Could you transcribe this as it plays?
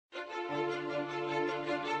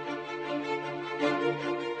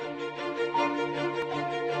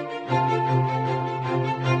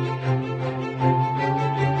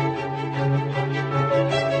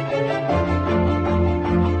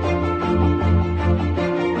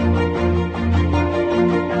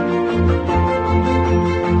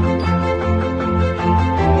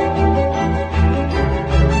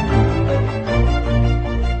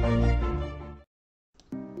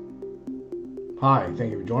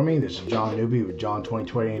Thank you for joining me. This is John Newby with John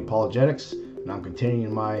 2020 Apologetics, and I'm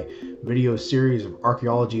continuing my video series of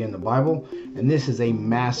archaeology in the Bible. And this is a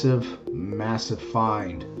massive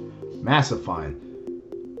find.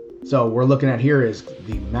 So we're looking at here is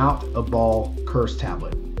the Mt.Ebal curse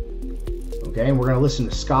tablet. Okay, and we're going to listen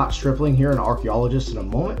to Scott Stripling here, an archaeologist, in a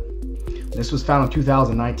moment. This was found in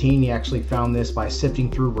 2019. He actually found this by sifting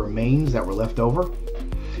through remains that were left over.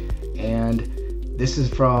 And this is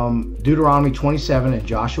from Deuteronomy 27 and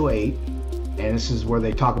Joshua 8. And this is where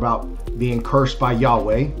they talk about being cursed by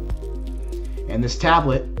Yahweh. And this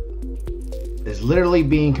tablet is literally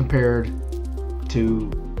being compared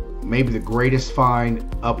to maybe the greatest find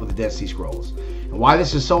up with the Dead Sea Scrolls. And why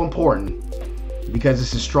this is so important, because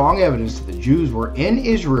this is strong evidence that the Jews were in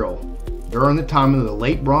Israel during the time of the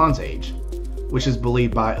late Bronze Age, which is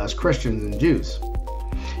believed by us Christians and Jews.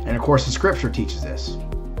 And of course the scripture teaches this.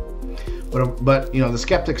 But you know, the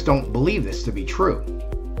skeptics don't believe this to be true.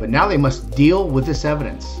 But now they must deal with this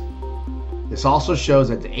evidence. This also shows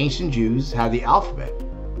that the ancient Jews had the alphabet,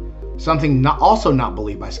 something also not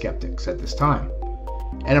believed by skeptics at this time.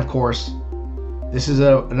 And of course, this is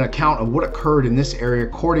an account of what occurred in this area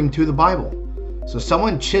according to the Bible. So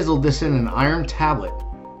someone chiseled this in an iron tablet,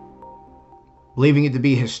 believing it to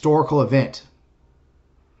be a historical event.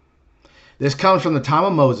 This comes from the time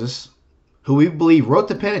of Moses, who we believe wrote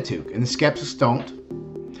the Pentateuch, and the skeptics don't.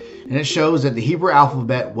 And it shows that the Hebrew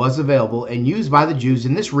alphabet was available and used by the Jews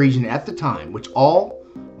in this region at the time, which all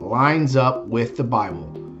lines up with the Bible.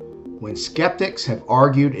 When skeptics have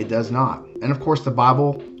argued, it does not. And of course, the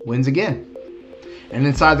Bible wins again. And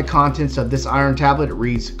inside the contents of this iron tablet, it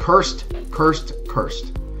reads, "Cursed, cursed,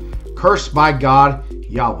 cursed. Cursed by God,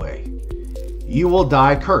 Yahweh. You will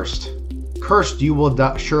die cursed. Cursed you will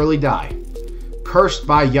surely die. Cursed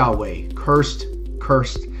by Yahweh. Cursed,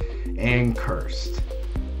 cursed, and cursed."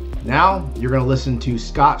 Now, you're going to listen to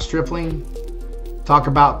Scott Stripling talk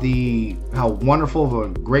about how wonderful of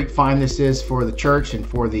a great find this is for the church and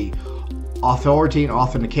for the authority and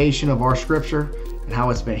authentication of our scripture, and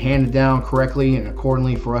how it's been handed down correctly and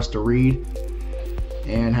accordingly for us to read,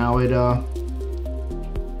 and how it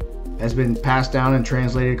has been passed down and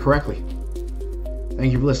translated correctly.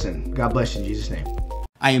 Thank you for listening. God bless you in Jesus' name.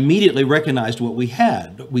 I immediately recognized what we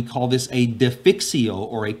had. We call this a defixio,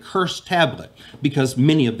 or a cursed tablet, because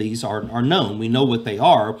many of these are known. We know what they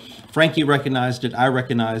are. Frankie recognized it, I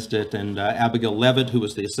recognized it, and Abigail Levitt, who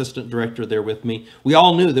was the assistant director there with me, we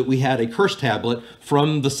all knew that we had a cursed tablet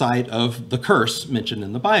from the site of the curse mentioned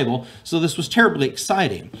in the Bible, so this was terribly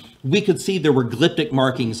exciting. We could see there were glyptic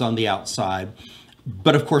markings on the outside,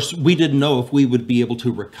 but of course we didn't know if we would be able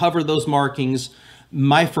to recover those markings.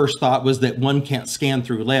 My first thought was that one can't scan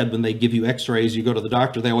through lead. When they give you x-rays, you go to the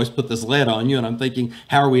doctor, they always put this lead on you, and I'm thinking,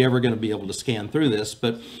 how are we ever going to be able to scan through this?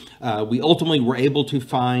 But we ultimately were able to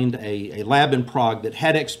find a lab in Prague that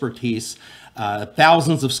had expertise.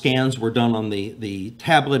 Thousands of scans were done on the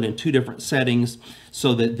tablet in 2 different settings,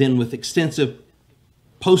 so that then with extensive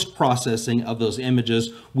post-processing of those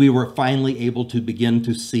images, we were finally able to begin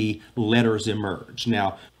to see letters emerge.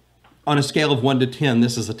 Now, on a scale of 1 to 10,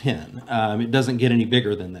 this is a 10. It doesn't get any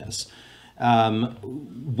bigger than this.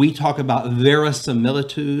 We talk about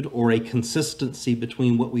verisimilitude, or a consistency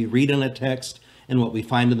between what we read in a text and what we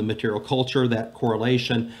find in the material culture, that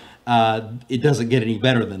correlation. It doesn't get any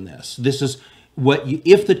better than this. This is what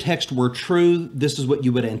if the text were true, this is what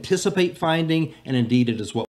you would anticipate finding, and indeed it is what